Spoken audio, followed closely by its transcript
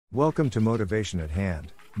Welcome to Motivation at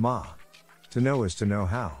Hand, Ma. To know is to know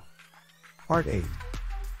how. Part 8.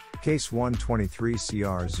 Case 123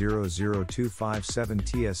 CR 00257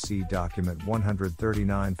 TSC Document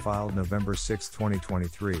 139 filed November 6,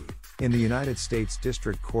 2023, in the United States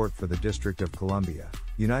District Court for the District of Columbia,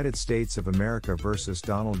 United States of America vs.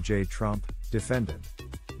 Donald J. Trump, defendant.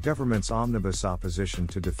 Government's omnibus opposition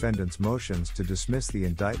to defendant's motions to dismiss the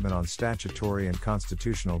indictment on statutory and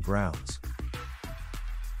constitutional grounds.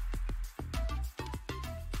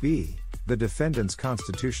 B. The defendant's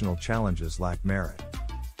constitutional challenges lack merit.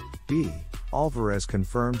 B. Alvarez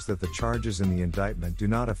confirms that the charges in the indictment do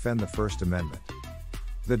not offend the First Amendment.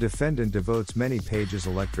 The defendant devotes many pages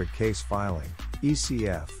electric case filing,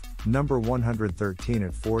 ECF, number 113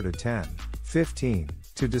 at 4-10-15,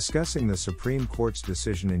 to discussing the Supreme Court's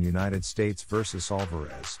decision in United States v.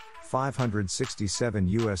 Alvarez, 567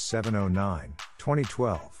 U.S. 709,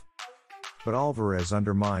 2012. But Alvarez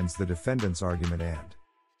undermines the defendant's argument and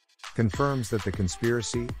confirms that the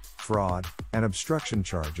conspiracy, fraud, and obstruction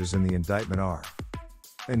charges in the indictment are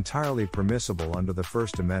entirely permissible under the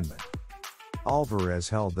First Amendment. Alvarez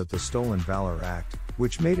held that the Stolen Valor Act,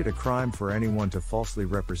 which made it a crime for anyone to falsely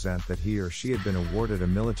represent that he or she had been awarded a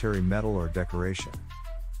military medal or decoration,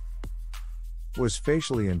 was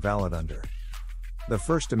facially invalid under the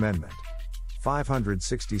First Amendment.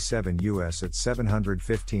 567 U.S. at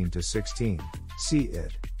 715-16, see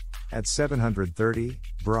it. At 730,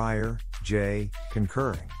 Breyer, J.,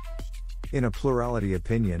 concurring. In a plurality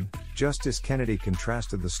opinion, Justice Kennedy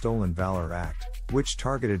contrasted the Stolen Valor Act, which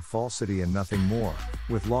targeted falsity and nothing more,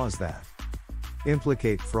 with laws that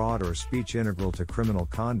implicate fraud or speech integral to criminal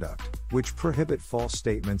conduct, which prohibit false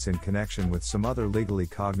statements in connection with some other legally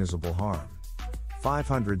cognizable harm.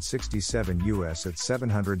 567 U.S. at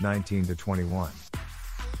 719-21.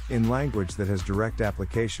 In language that has direct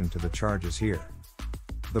application to the charges here.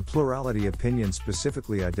 The plurality opinion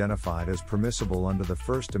specifically identified as permissible under the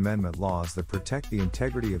First Amendment laws that protect the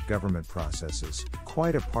integrity of government processes,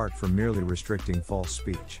 quite apart from merely restricting false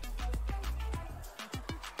speech,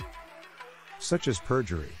 such as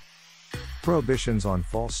perjury, prohibitions on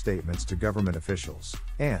false statements to government officials,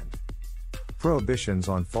 and prohibitions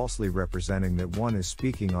on falsely representing that one is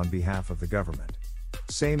speaking on behalf of the government.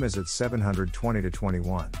 Same as at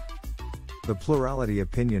 720-21. The plurality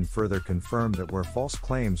opinion further confirmed that where false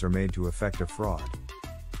claims are made to effect a fraud.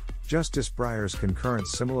 Justice Breyer's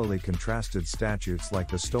concurrence similarly contrasted statutes like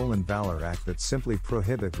the Stolen Valor Act that simply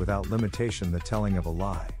prohibit without limitation the telling of a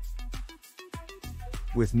lie,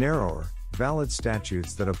 with narrower, valid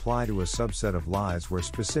statutes that apply to a subset of lies where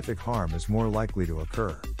specific harm is more likely to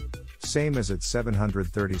occur. Same as at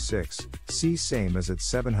 736, see same as at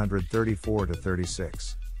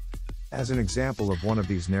 734-36. As an example of one of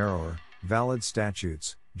these narrower, valid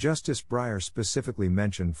statutes, Justice Breyer specifically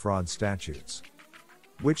mentioned fraud statutes,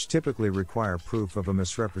 which typically require proof of a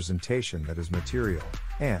misrepresentation that is material,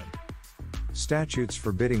 and statutes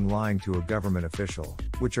forbidding lying to a government official,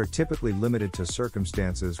 which are typically limited to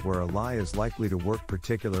circumstances where a lie is likely to work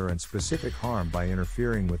particular and specific harm by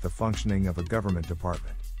interfering with the functioning of a government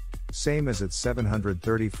department. Same as at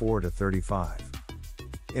 734-35.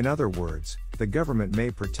 In other words, the government may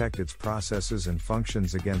protect its processes and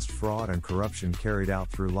functions against fraud and corruption carried out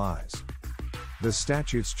through lies. The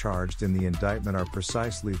statutes charged in the indictment are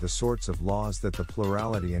precisely the sorts of laws that the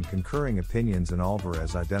plurality and concurring opinions in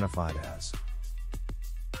Alvarez identified as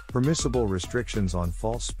permissible restrictions on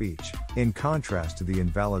false speech, in contrast to the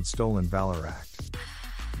invalid Stolen Valor Act.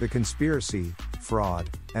 The conspiracy, fraud,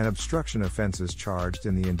 and obstruction offenses charged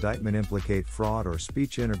in the indictment implicate fraud or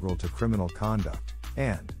speech integral to criminal conduct,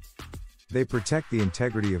 and they protect the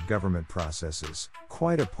integrity of government processes,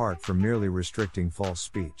 quite apart from merely restricting false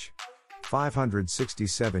speech.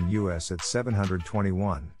 567 U.S. at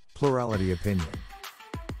 721, plurality opinion.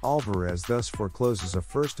 Alvarez thus forecloses a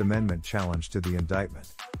First Amendment challenge to the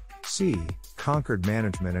indictment. C. Concord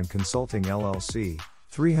Management and Consulting LLC,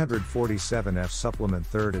 347 F Supplement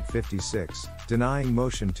 3rd at 56, denying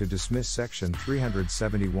motion to dismiss Section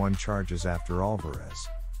 371 charges after Alvarez.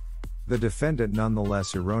 The defendant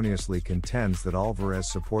nonetheless erroneously contends that Alvarez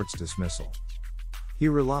supports dismissal. He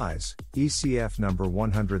relies, ECF number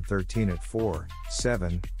 113 at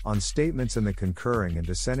 4-7, on statements in the concurring and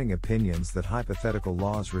dissenting opinions that hypothetical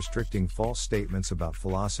laws restricting false statements about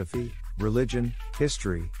philosophy, religion,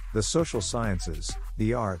 history, the social sciences,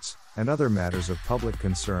 the arts, and other matters of public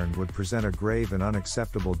concern would present a grave and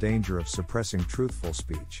unacceptable danger of suppressing truthful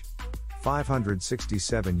speech.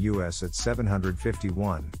 567 U.S. at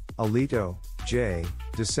 751, Alito, J.,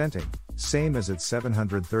 dissenting, same as at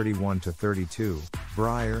 731-32,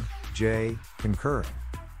 Breyer, J., concurring.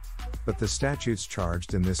 but the statutes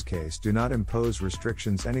charged in this case do not impose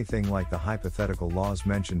restrictions anything like the hypothetical laws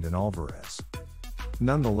mentioned in Alvarez.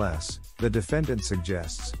 Nonetheless, the defendant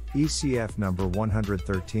suggests, ECF number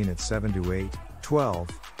 113 at 7-8, 12,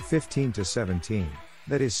 15-17,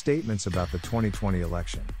 that his statements about the 2020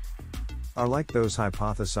 election are like those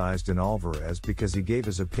hypothesized in Alvarez because he gave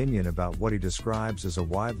his opinion about what he describes as a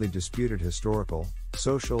widely disputed historical,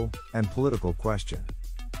 social, and political question.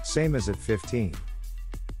 Same as at 15.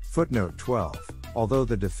 Footnote 12. Although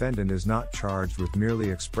the defendant is not charged with merely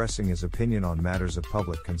expressing his opinion on matters of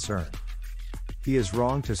public concern, he is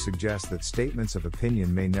wrong to suggest that statements of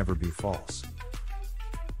opinion may never be false.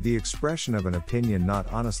 The expression of an opinion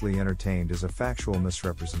not honestly entertained is a factual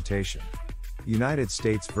misrepresentation. United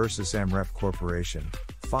States v. AmRep Corporation,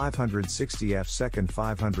 560 F. 2nd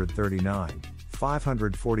 539,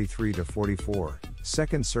 543-44,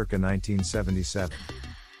 2nd Circa 1977.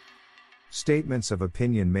 Statements of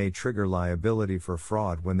opinion may trigger liability for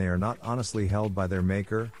fraud when they are not honestly held by their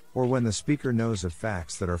maker, or when the speaker knows of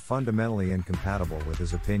facts that are fundamentally incompatible with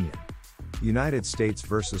his opinion. United States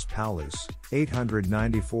v. Paulus,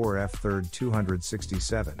 894 F. 3rd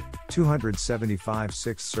 267, 275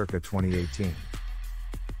 6th Circa 2018.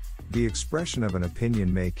 The expression of an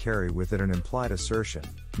opinion may carry with it an implied assertion,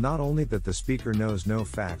 not only that the speaker knows no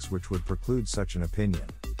facts which would preclude such an opinion.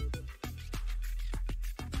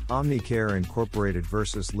 Omnicare Incorporated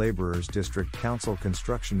vs. Laborers District Council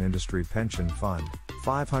Construction Industry Pension Fund,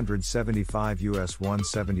 575 U.S.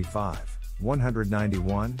 175,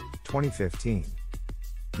 191, 2015.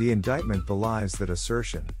 The indictment belies that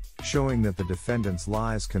assertion, showing that the defendant's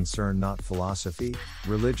lies concern not philosophy,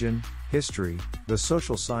 religion, history, the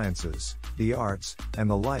social sciences, the arts, and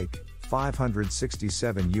the like,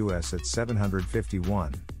 567 U.S. at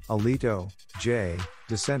 751, Alito, J.,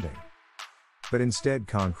 dissenting. But instead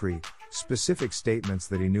concrete, specific statements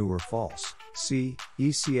that he knew were false. See,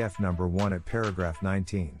 ECF number 1 at paragraph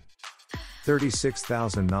 19.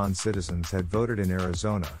 36,000 non-citizens had voted in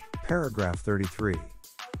Arizona, paragraph 33.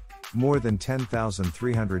 More than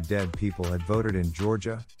 10,300 dead people had voted in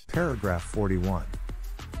Georgia, paragraph 41.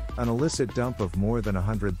 An illicit dump of more than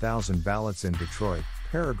 100,000 ballots in Detroit,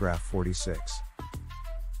 paragraph 46.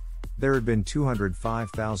 There had been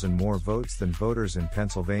 205,000 more votes than voters in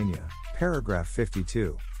Pennsylvania, paragraph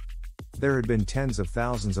 52. There had been tens of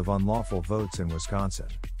thousands of unlawful votes in Wisconsin.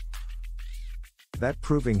 That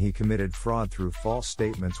proving he committed fraud through false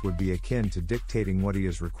statements would be akin to dictating what he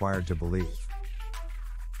is required to believe.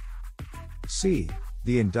 C.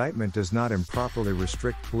 The indictment does not improperly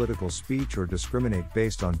restrict political speech or discriminate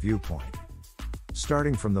based on viewpoint.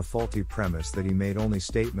 Starting from the faulty premise that he made only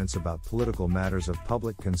statements about political matters of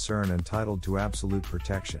public concern entitled to absolute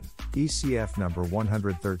protection, ECF number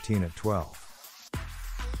 113 at 12.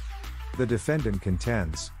 The defendant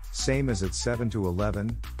contends, same as at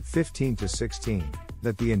 7-11, 15-16,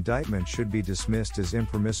 that the indictment should be dismissed as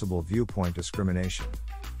impermissible viewpoint discrimination.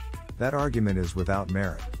 That argument is without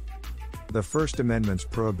merit. The First Amendment's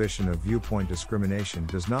prohibition of viewpoint discrimination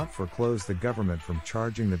does not foreclose the government from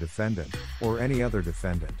charging the defendant, or any other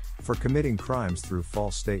defendant, for committing crimes through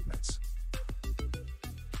false statements.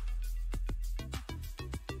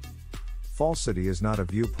 Falsity is not a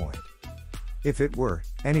viewpoint. If it were,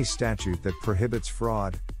 any statute that prohibits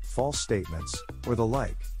fraud, false statements, or the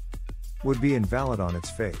like, would be invalid on its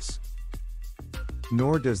face.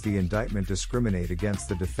 Nor does the indictment discriminate against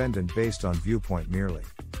the defendant based on viewpoint merely.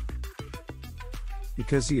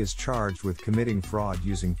 Because he is charged with committing fraud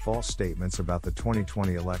using false statements about the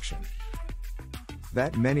 2020 election.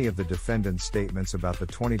 That many of the defendant's statements about the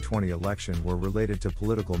 2020 election were related to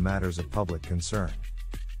political matters of public concern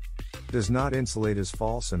does not insulate his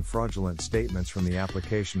false and fraudulent statements from the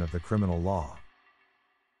application of the criminal law.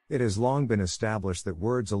 It has long been established that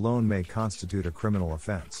words alone may constitute a criminal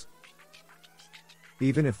offense,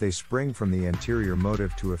 even if they spring from the anterior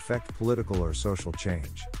motive to effect political or social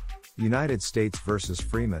change. United States v.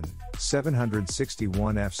 Freeman,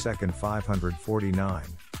 761 F. 2nd 549,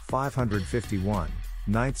 551,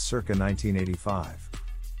 9th Circa 1985.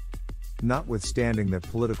 Notwithstanding that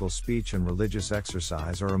political speech and religious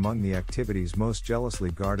exercise are among the activities most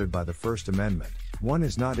jealously guarded by the First Amendment, one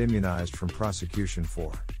is not immunized from prosecution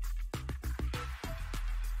for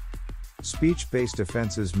speech-based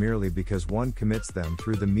offenses merely because one commits them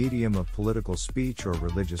through the medium of political speech or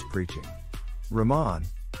religious preaching. Rahman,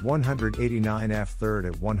 189 F. 3rd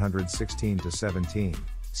at 116-17,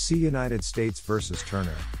 see United States v.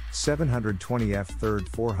 Turner, 720 F. 3rd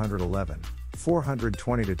 411,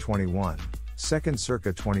 420-21, 2nd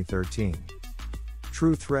Circa 2013.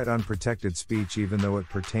 True threat unprotected speech even though it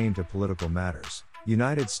pertained to political matters.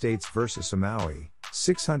 United States v. Amawi,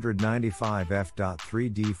 695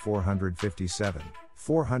 F.3d 457,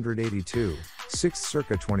 482, 6th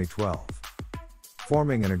Circa 2012.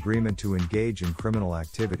 Forming an agreement to engage in criminal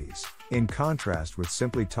activities, in contrast with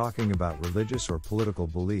simply talking about religious or political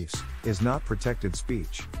beliefs, is not protected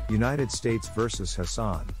speech. United States vs.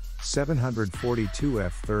 Hassan, 742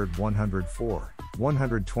 F. 3rd 104,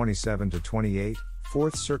 127-28,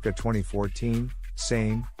 4th Circa 2014,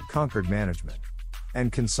 same, Concord Management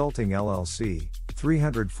and Consulting LLC,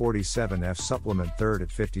 347 F. Supplement 3rd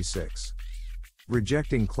at 56.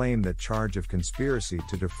 Rejecting claim that charge of conspiracy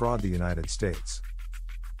to defraud the United States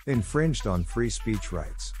infringed on free speech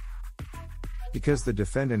rights because the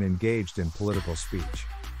defendant engaged in political speech.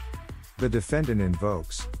 The defendant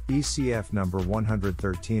invokes ECF number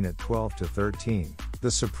 113 at 12-13,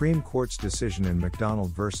 the Supreme Court's decision in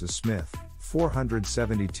McDonald v. Smith,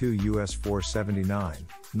 472 U.S. 479,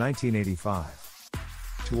 1985,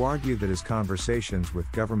 to argue that his conversations with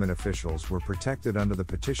government officials were protected under the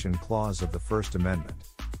Petition Clause of the First Amendment.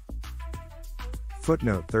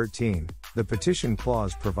 Footnote 13. The Petition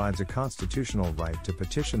Clause provides a constitutional right to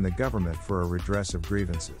petition the government for a redress of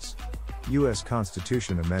grievances. U.S.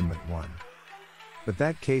 Constitution Amendment 1. But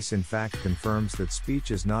that case in fact confirms that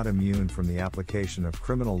speech is not immune from the application of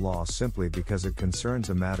criminal law simply because it concerns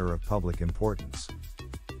a matter of public importance.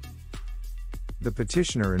 The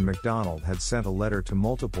petitioner in McDonald had sent a letter to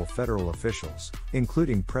multiple federal officials,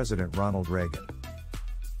 including President Ronald Reagan,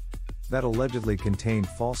 that allegedly contained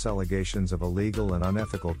false allegations of illegal and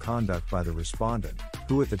unethical conduct by the respondent,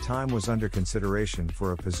 who at the time was under consideration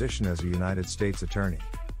for a position as a United States attorney.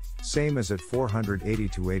 Same as at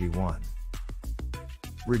 480-81.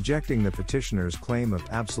 Rejecting the petitioner's claim of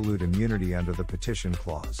absolute immunity under the Petition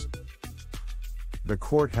Clause. The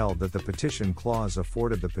court held that the Petition Clause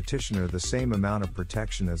afforded the petitioner the same amount of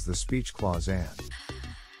protection as the Speech Clause and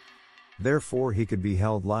therefore he could be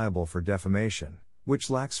held liable for defamation,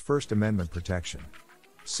 which lacks First Amendment protection.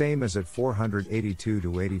 Same as at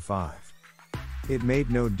 482-85. It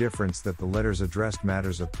made no difference that the letters addressed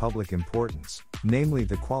matters of public importance, namely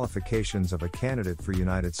the qualifications of a candidate for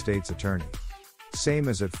United States Attorney. Same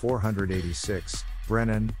as at 486,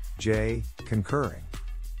 Brennan, J., concurring.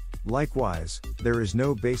 Likewise, there is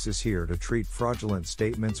no basis here to treat fraudulent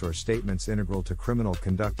statements or statements integral to criminal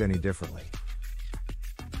conduct any differently,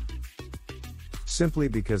 simply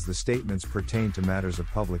because the statements pertain to matters of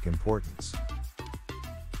public importance.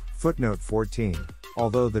 Footnote 14.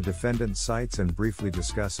 Although the defendant cites and briefly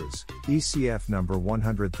discusses ECF number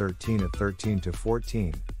 113 at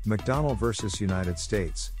 13-14, McDonald v. United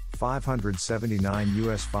States, 579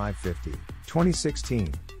 U.S. 550,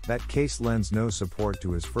 2016, that case lends no support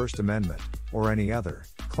to his First Amendment, or any other,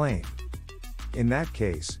 claim. In that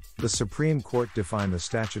case, the Supreme Court defined the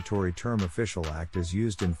statutory term official act as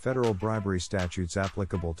used in federal bribery statutes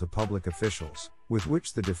applicable to public officials, with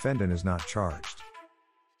which the defendant is not charged.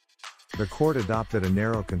 The court adopted a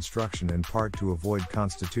narrow construction in part to avoid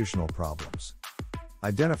constitutional problems,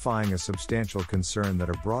 identifying a substantial concern that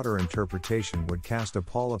a broader interpretation would cast a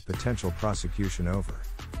pall of potential prosecution over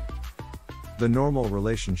the normal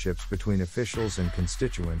relationships between officials and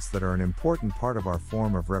constituents that are an important part of our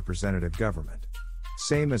form of representative government.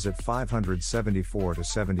 Same as at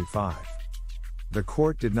 574-75. The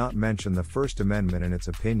court did not mention the First Amendment in its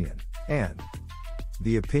opinion, and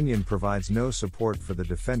the opinion provides no support for the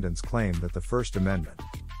defendant's claim that the First Amendment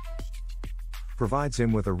provides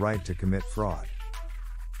him with a right to commit fraud.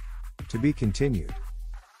 To be continued.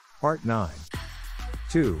 Part 9.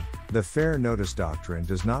 2. The fair notice doctrine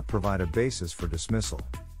does not provide a basis for dismissal.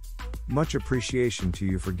 Much appreciation to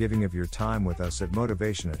you for giving of your time with us at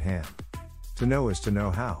Motivation at Hand. To know is to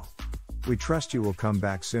know how. We trust you will come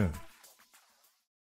back soon.